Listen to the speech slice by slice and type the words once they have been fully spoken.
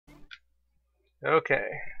Okay,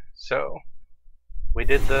 so we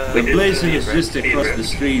did the Blazin is just across the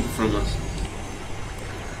street from us.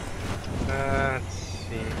 Let's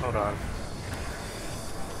see. Hold on.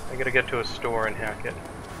 I gotta get to a store and hack it.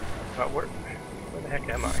 Where the heck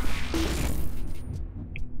am I?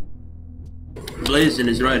 Blazin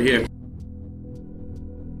is right here.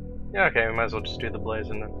 Yeah, okay. We might as well just do the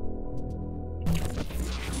Blazin then.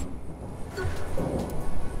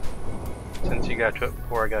 Since you got to it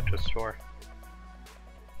before I got to a store.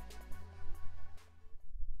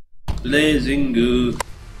 Blazing good.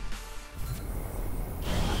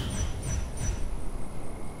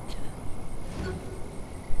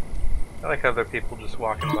 I like other people just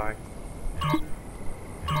walking by.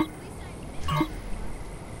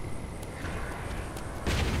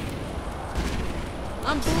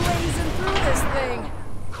 I'm blazing through this thing.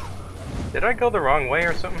 Did I go the wrong way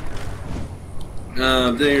or something?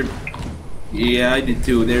 Yeah, I did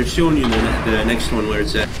too. They're showing you the next one where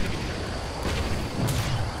it's at.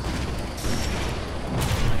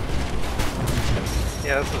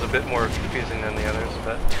 Yeah, this is a bit more confusing than the others,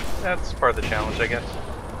 but that's part of the challenge, I guess.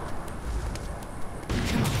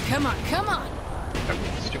 Come on, come on! Oh,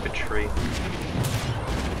 stupid tree.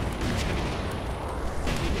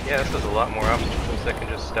 Yeah, this has a lot more obstacles that can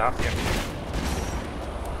just stop you.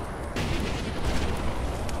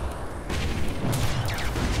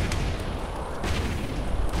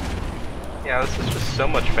 Yeah, this is just so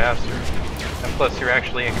much faster. And plus, you're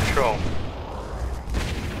actually in control.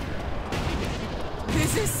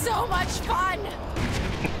 This is so much fun!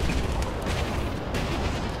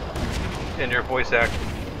 And your voice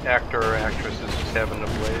actor or actress is just having a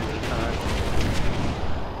blazing time.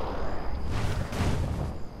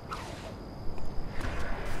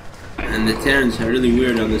 And the turns are really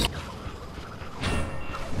weird on this.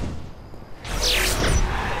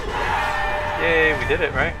 Yay, we did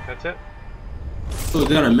it, right? That's it? Oh,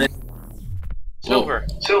 got a man. Silver!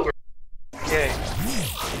 Oh. Silver! Yay.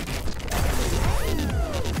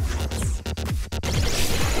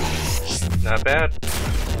 Not bad.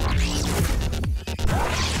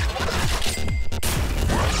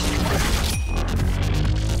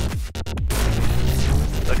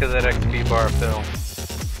 Look at that XP bar fill.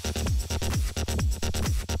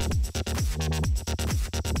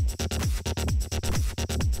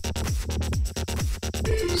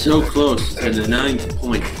 So close to the 9th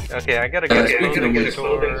point. Okay, I gotta get a clothing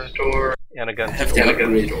store and a gun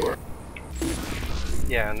store.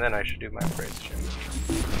 Yeah, and then I should do my praise check.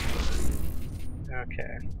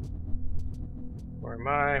 Okay. Where am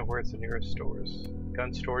I? Where's the nearest stores?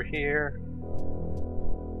 Gun store here.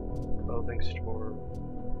 Clothing store.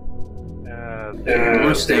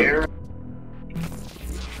 There.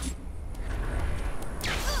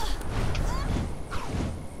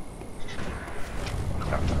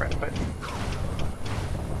 Oh, crap it.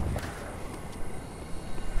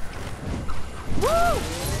 Woo!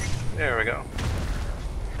 There we go.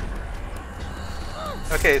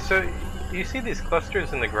 Okay, so you see these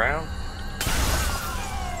clusters in the ground?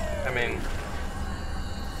 I mean,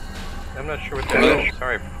 I'm not sure what that is.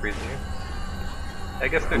 Sorry for freezing you. I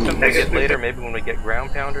guess there's something we get later, maybe when we get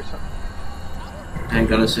ground pound or something.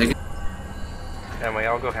 Hang on a second. Anyway,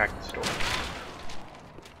 I'll go hack the store.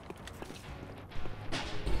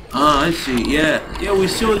 Ah, I see. Yeah, we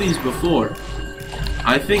saw these before.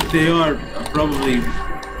 I think they are probably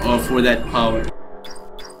for that power.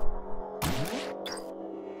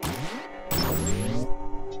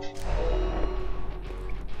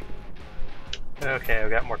 Okay, I've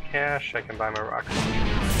got more cash. I can buy my rockets.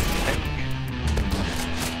 Okay.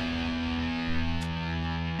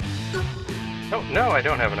 Oh, no, I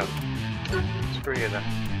don't have enough. Screw you then.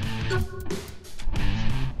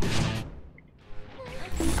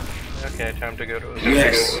 Okay, time to go to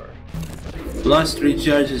a store. Last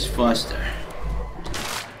recharges faster.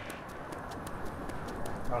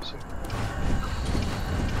 Awesome.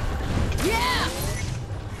 Yeah!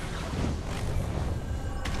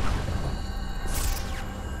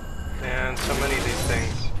 And so many of these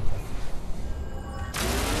things.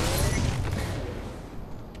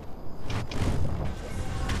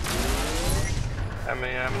 I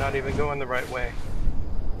mean, I'm not even going the right way.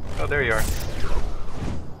 Oh, there you are.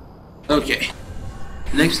 Okay.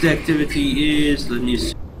 Next activity is, let me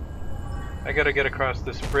see. I gotta get across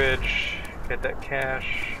this bridge, get that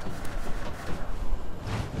cash.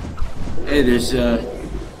 Hey, there's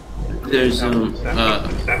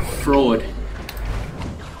fraud.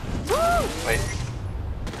 Wait.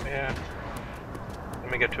 Yeah.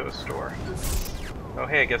 Let me get to a store. Oh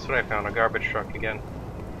hey, guess what I found? A garbage truck again.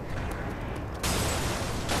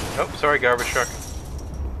 Oh, sorry, garbage truck.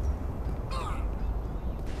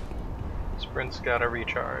 It's Sprint's gotta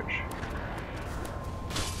recharge.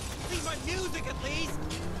 Leave my music at least.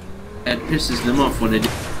 That pisses them off when they do.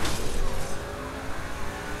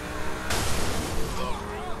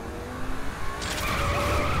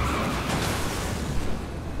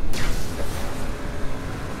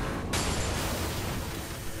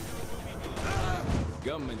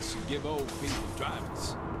 Government should give old people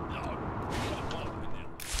drivers.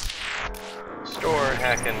 Store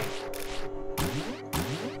hacking.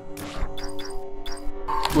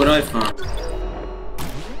 What I found.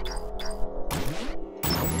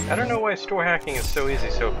 I don't know why store hacking is so easy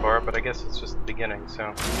so far, but I guess it's just the beginning,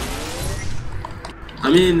 so. I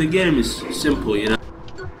mean, the game is simple, you know.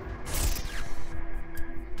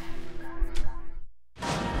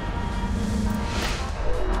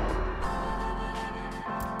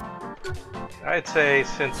 I'd say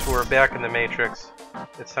since we're back in the Matrix,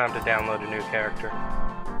 it's time to download a new character.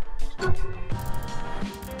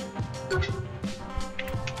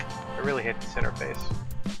 I really hate this interface.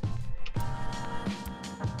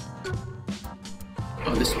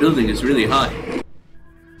 Oh, this building is really high.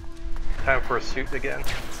 Time for a suit again.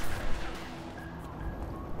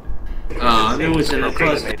 Ah, there was an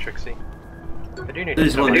across across. Matrixy. I do need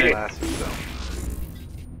There's to one my there. glasses though.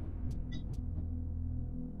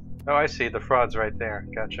 Oh, I see. The fraud's right there.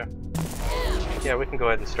 Gotcha. Yeah, we can go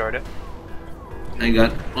ahead and start it. I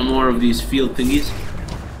got one more of these field thingies.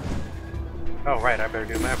 Oh, right. I better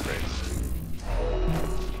do my upgrades.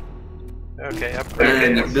 Okay, upgrade.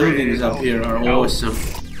 And the buildings up here are awesome.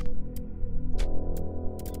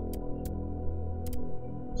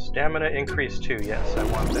 Stamina increase 2. Yes, I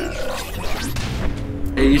want that.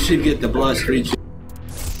 Hey, you should get the blast reach.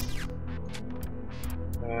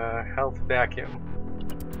 Health vacuum.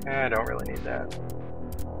 I don't really need that.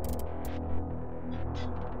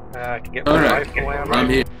 I can get my rifle ammo. I'm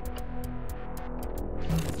here.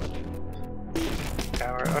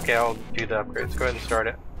 Power. Okay, I'll do the upgrades. Go ahead and start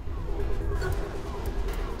it.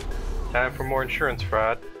 Time for more insurance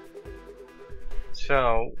fraud.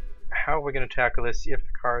 So, how are we going to tackle this if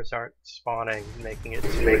the cars aren't spawning, making it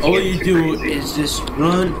All you do is just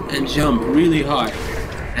run and jump really hard,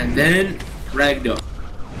 and then ragdoll.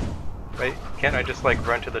 Wait, can't I just like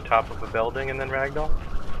run to the top of a building and then ragdoll?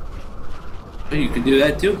 Oh, you can do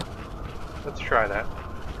that too. Let's try that.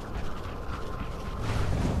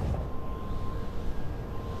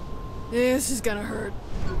 This is gonna hurt.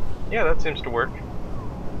 Yeah, that seems to work.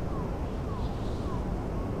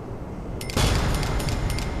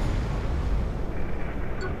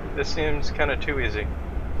 This seems kind of too easy.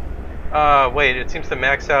 Wait, it seems to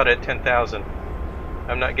max out at 10,000.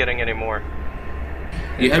 I'm not getting any more.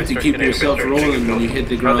 You have to keep yourself rolling when you hit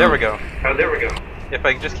the ground. Oh, there we go. Oh, there we go. If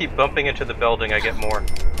I just keep bumping into the building, I get more.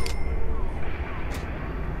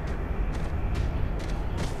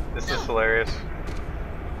 This is hilarious.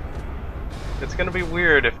 It's gonna be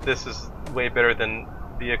weird if this is way better than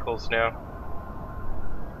vehicles now.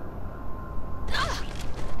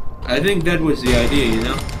 I think that was the idea, you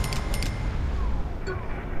know?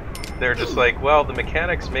 They're just like, well, the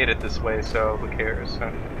mechanics made it this way, so who cares?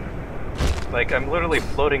 Huh? Like, I'm literally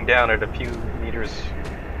floating down at a few meters,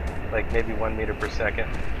 like maybe 1 meter per second.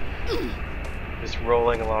 Just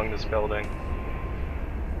rolling along this building.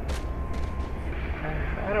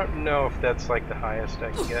 I don't know if that's like the highest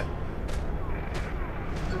I can get.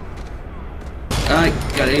 I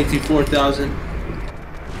got 84,000.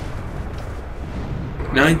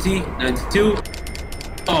 90, 92.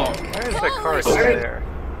 Oh, Why is that car still there?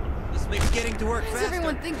 This makes getting to work Why does faster.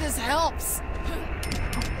 everyone think this helps?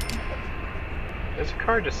 There's a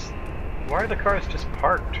car just... Why are the cars just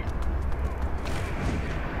parked?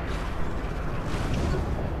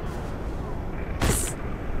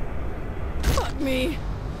 Fuck me.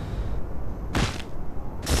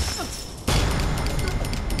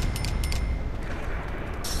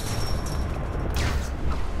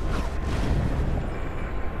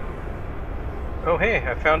 Oh hey,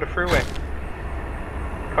 I found a freeway.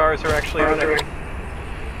 Cars are actually on it.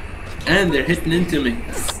 and they're hitting into me.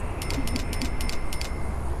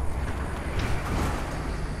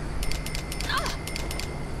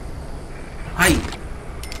 Hi.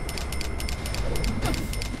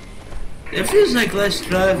 It feels like less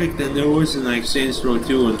traffic than there was in like Saints Row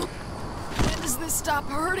 2. When does this stop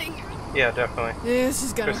hurting? Yeah, definitely. This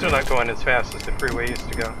is gonna They're still not going as fast as the freeway used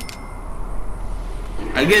to go.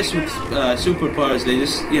 I guess with superpowers, they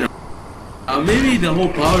just, you know, maybe the whole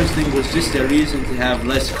powers thing was just a reason to have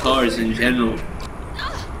less cars in general.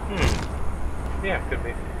 Yeah, could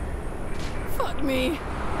be. Fuck me.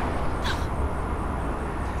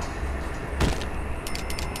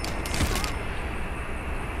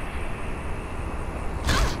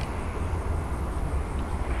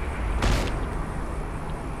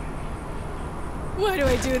 Why do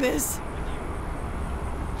I do this?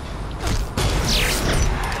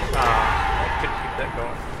 I could keep that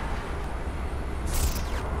going.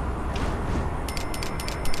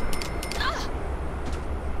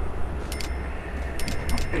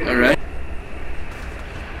 Alright.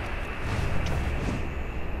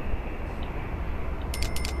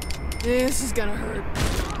 This is gonna hurt.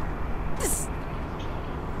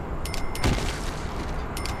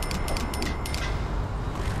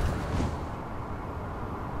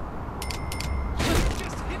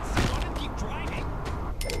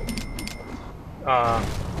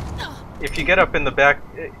 If you get up in the back,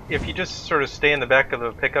 if you just sort of stay in the back of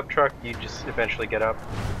the pickup truck, you just eventually get up.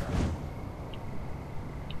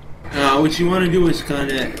 What you want to do is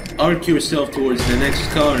kind of arc yourself towards the next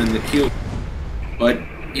car in the queue, but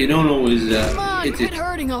you don't always Come on, hit quit it.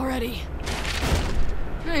 hurting already.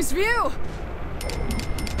 Nice view.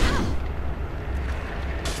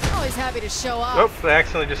 Always happy to show off. Oops, I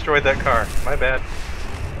accidentally destroyed that car. My bad.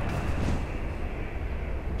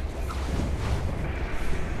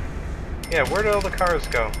 Yeah, where did all the cars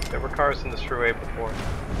go? There were cars in this freeway before.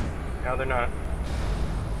 Now they're not.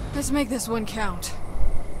 Let's make this one count.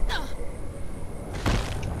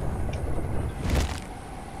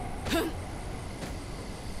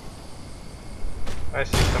 I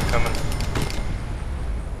see some coming.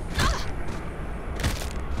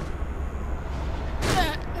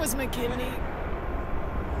 That was my kidney.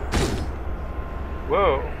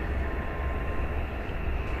 Whoa.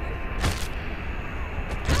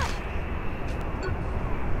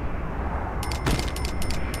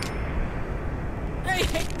 I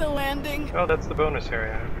hate the landing. Oh, that's the bonus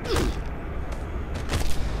area.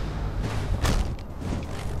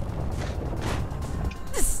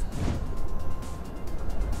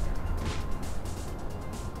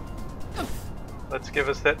 Let's give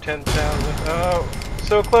us that 10,000. Oh,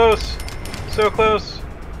 so close! So close!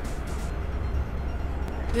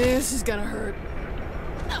 This is gonna hurt.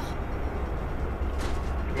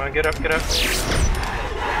 Come on, get up, get up.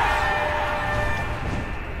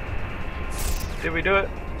 Did we do it?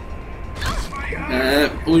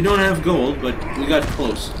 We don't have gold, but we got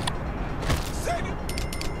close.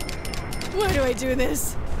 Why do I do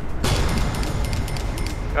this?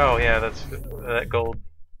 Oh yeah, that's that gold.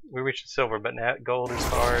 We reached silver, but that gold is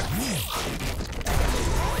hard.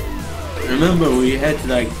 Remember, we had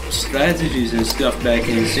like strategies and stuff back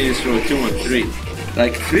in Saints Row 2 and 3.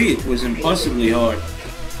 Like 3, it was impossibly hard.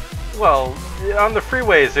 Well, on the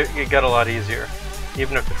freeways it got a lot easier.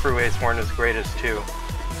 Even if the freeways weren't as great as 2.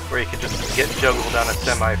 Where you could just get juggled on a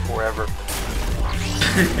semi forever.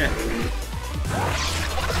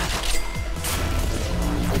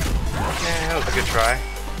 Yeah, that was a good try.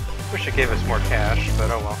 Wish it gave us more cash,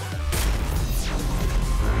 but oh well.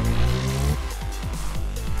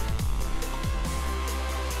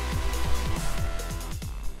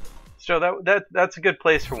 So that's a good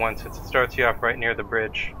place for one, since it starts you off right near the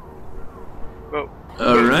bridge. Whoa.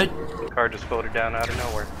 Alright. The car just floated down out of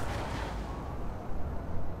nowhere.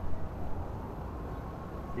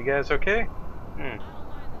 You guys okay?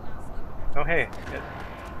 Oh hey,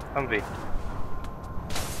 Humvee.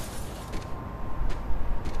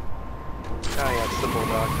 Oh yeah, it's the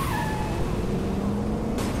Bulldog.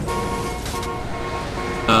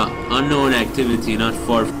 Unknown activity, not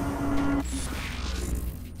far.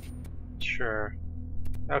 Sure.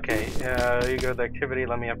 Okay, you go to the activity,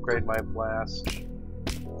 let me upgrade my blast.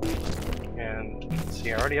 And let's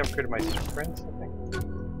see, I already upgraded my sprint, I think.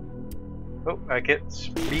 Oh, I get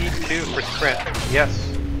speed 2 for sprint.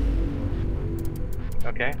 Yes.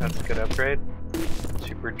 Okay, that's a good upgrade.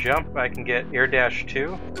 Super jump, I can get air dash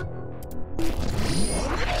 2.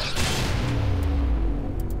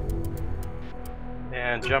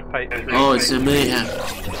 And jump height 3. Oh, it's a Mayhem.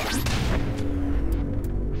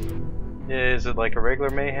 Is it like a regular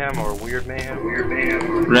Mayhem or a weird Mayhem? Weird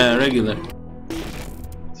Mayhem. Regular.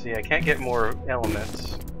 See, I can't get more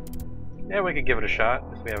elements. Yeah, we could give it a shot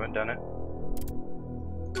if we haven't done it.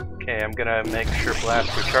 Okay, I'm gonna make sure blast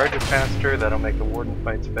recharges faster. That'll make the warden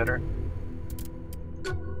fights better.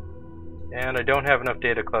 And I don't have enough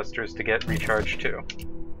data clusters to get recharge too.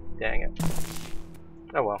 Dang it.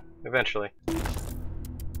 Oh well, eventually.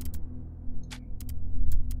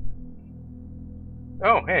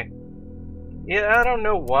 Oh, hey. Yeah, I don't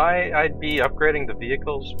know why I'd be upgrading the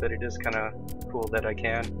vehicles, but it is kind of cool that I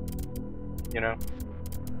can. You know?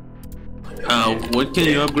 What can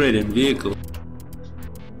you upgrade in vehicle?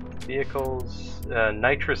 Vehicles,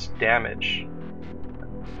 nitrous damage.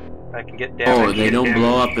 I can get damage. Oh, they don't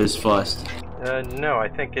blow up as fast. No, I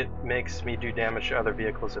think it makes me do damage to other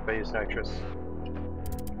vehicles if I use nitrous.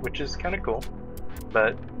 Which is kind of cool.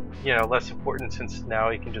 but you know, less important since now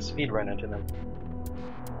you can just speed run into them.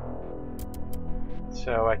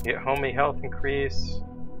 So I can get homie health increase,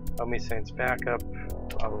 homie saints backup,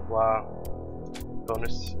 blah blah blah,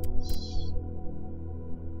 bonuses.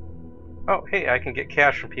 Oh hey, I can get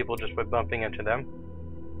cash from people just by bumping into them.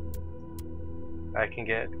 I can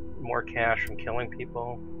get more cash from killing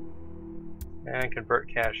people, and convert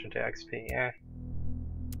cash into XP.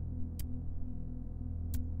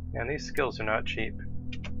 And these skills are not cheap.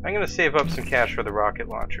 I'm gonna save up some cash for the rocket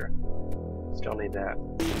launcher. Still need that.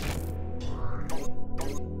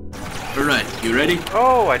 Alright, you ready?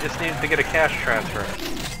 Oh, I just needed to get a cash transfer.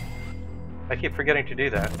 I keep forgetting to do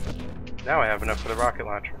that. Now I have enough for the rocket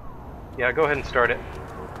launcher. Yeah, go ahead and start it.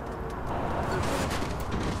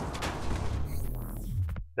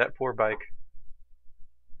 That poor bike.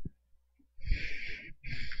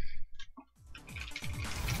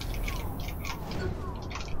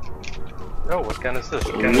 Oh, what gun is this?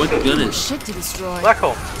 What gun is? Shit to destroy. Black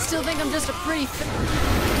hole. Still think I'm just a pretty.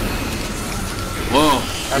 Whoa,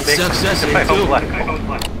 I'm it's success my here own too. black hole.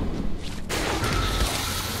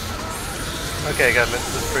 Okay, I got it.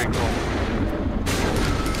 This is pretty cool.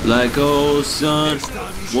 Like oh son,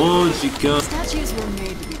 won't you come? Statues were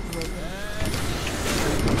made to be broken.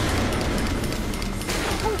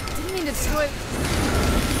 Oh, didn't mean to destroy.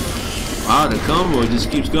 Wow, the convoy just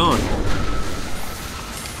keeps going.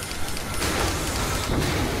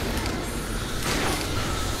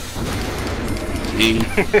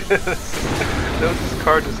 That was this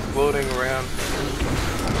car just floating around.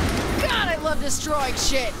 God, I love destroying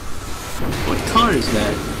shit. What car is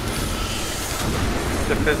that?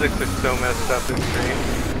 The physics are so messed up in Stream.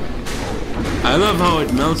 I love how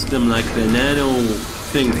it melts them like the nano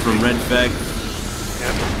thing from Red Fact.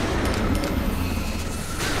 Yep.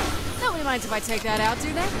 Nobody minds if I take that out,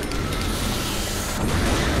 do they?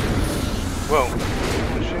 Whoa.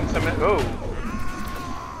 I'm shooting some. Oh.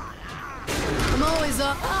 I'm always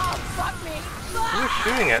up. Oh, fuck me. Who's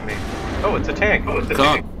shooting at me? Oh, it's a tank. Oh, it's a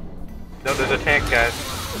Cop. tank. No, there's a tank, guys.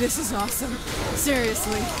 This is awesome.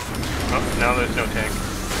 Seriously. Oh, now there's no tank.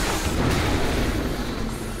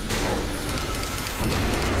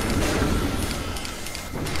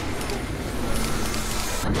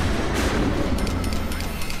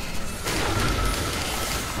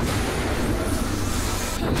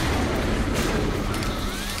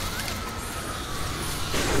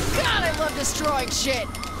 God, I love destroying shit.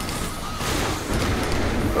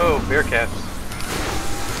 Oh, bear cats.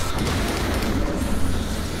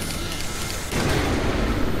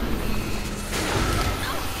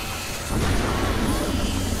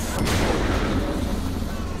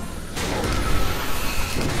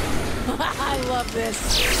 I love this.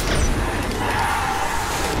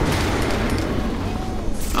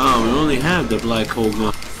 Oh, we only have the black hole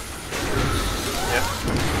gun. Yep.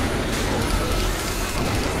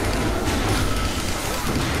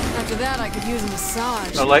 After that, I could use a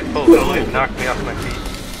massage. A light bulb knocked me off my feet.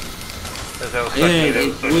 As I was Yeah,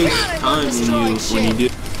 touching it wastes time when you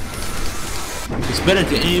do. It's better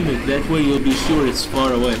to aim it, that way you'll be sure it's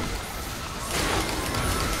far away.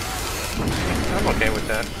 I'm okay with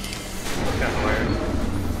that. It's kind of hilarious.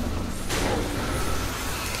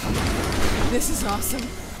 This is awesome.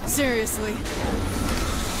 Seriously.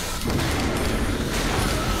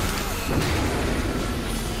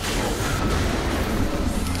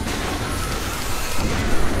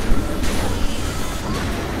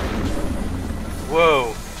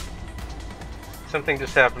 Whoa! Something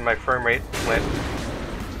just happened. My frame rate went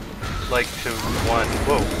like to 1.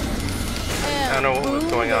 Whoa! I don't know what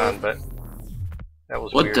was going on, but that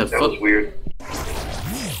was What weird. the That fuck? was weird.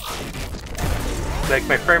 Like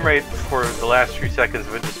my frame rate for the last few seconds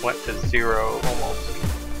of it just went to 0 almost.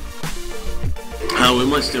 Oh, we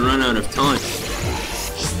must have run out of time.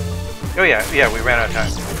 Oh yeah, we ran out of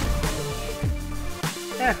time.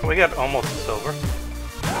 Yeah, we got almost a silver.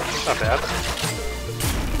 Not bad.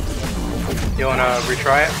 You wanna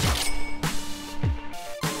retry it?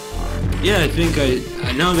 Yeah, I think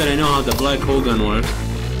now that I know how the black hole gun works.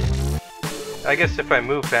 I guess if I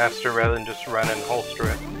move faster rather than just run and holster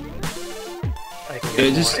it, I can get Yeah,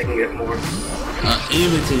 more. just I can get more.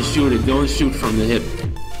 aim it and shoot it. Don't shoot from the hip.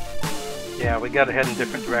 Yeah, we gotta head in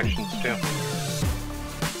different directions too.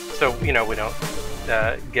 So, you know, we don't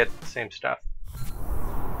get the same stuff.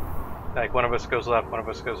 Like one of us goes left, one of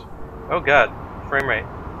us goes... Oh god, frame rate.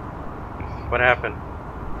 What happened?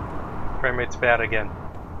 Frame rate's bad again.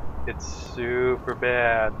 It's super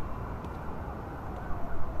bad.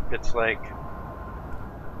 It's like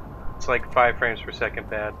 5 frames per second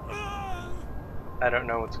bad. I don't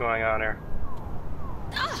know what's going on here.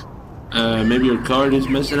 Maybe your card is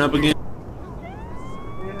messing up again.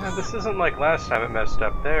 this isn't like last time it messed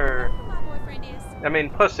up. There, I mean,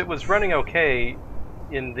 plus it was running okay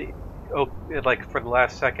in the like for the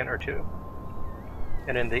last second or two,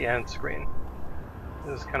 and in the end screen.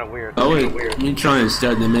 This is kind of weird. Oh wait, let me try and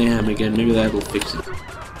start the Mayhem again. Maybe that will fix it.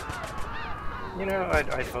 You know, I'd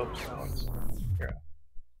hope so.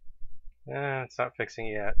 It's not fixing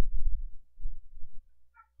yet.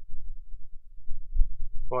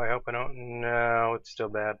 Boy, I hope I don't. No, it's still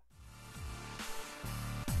bad.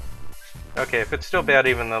 Okay, if it's still bad,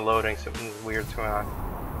 even the loading, something weird's going on.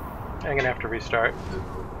 I'm gonna have to restart.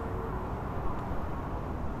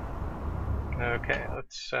 Okay,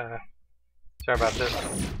 let's. Sorry about this.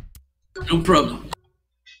 No problem.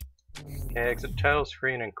 Okay, exit title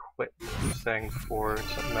screen and quit this thing for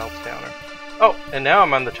something else downer. Oh, and now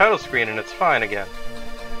I'm on the title screen and it's fine again.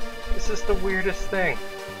 This is the weirdest thing.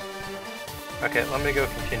 Okay, let me go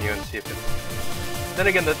continue and see if it. Then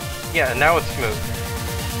again, yeah, and now it's smooth.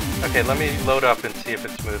 Okay, let me load up and see if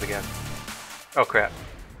it's smooth again. Oh crap.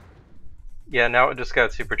 Yeah, now it just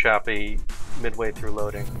got super choppy midway through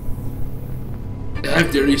loading. I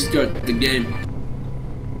have to restart the game.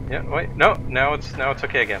 Yeah, wait, no, now it's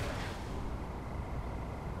okay again.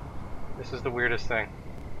 This is the weirdest thing.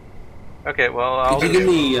 Okay, well, I'll. Could you give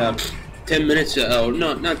me 10 minutes? Oh,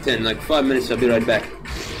 no, not 10, like 5 minutes. I'll be right back.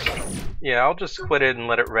 Yeah, I'll just quit it and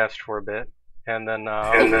let it rest for a bit, and then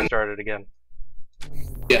I'll start it again.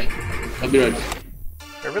 Yeah, I'll be right back.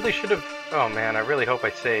 I really should have. Oh man, I really hope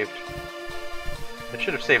I saved. I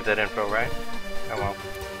should have saved that info, right? Oh well.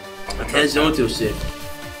 It has auto save.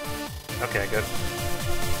 Okay, good.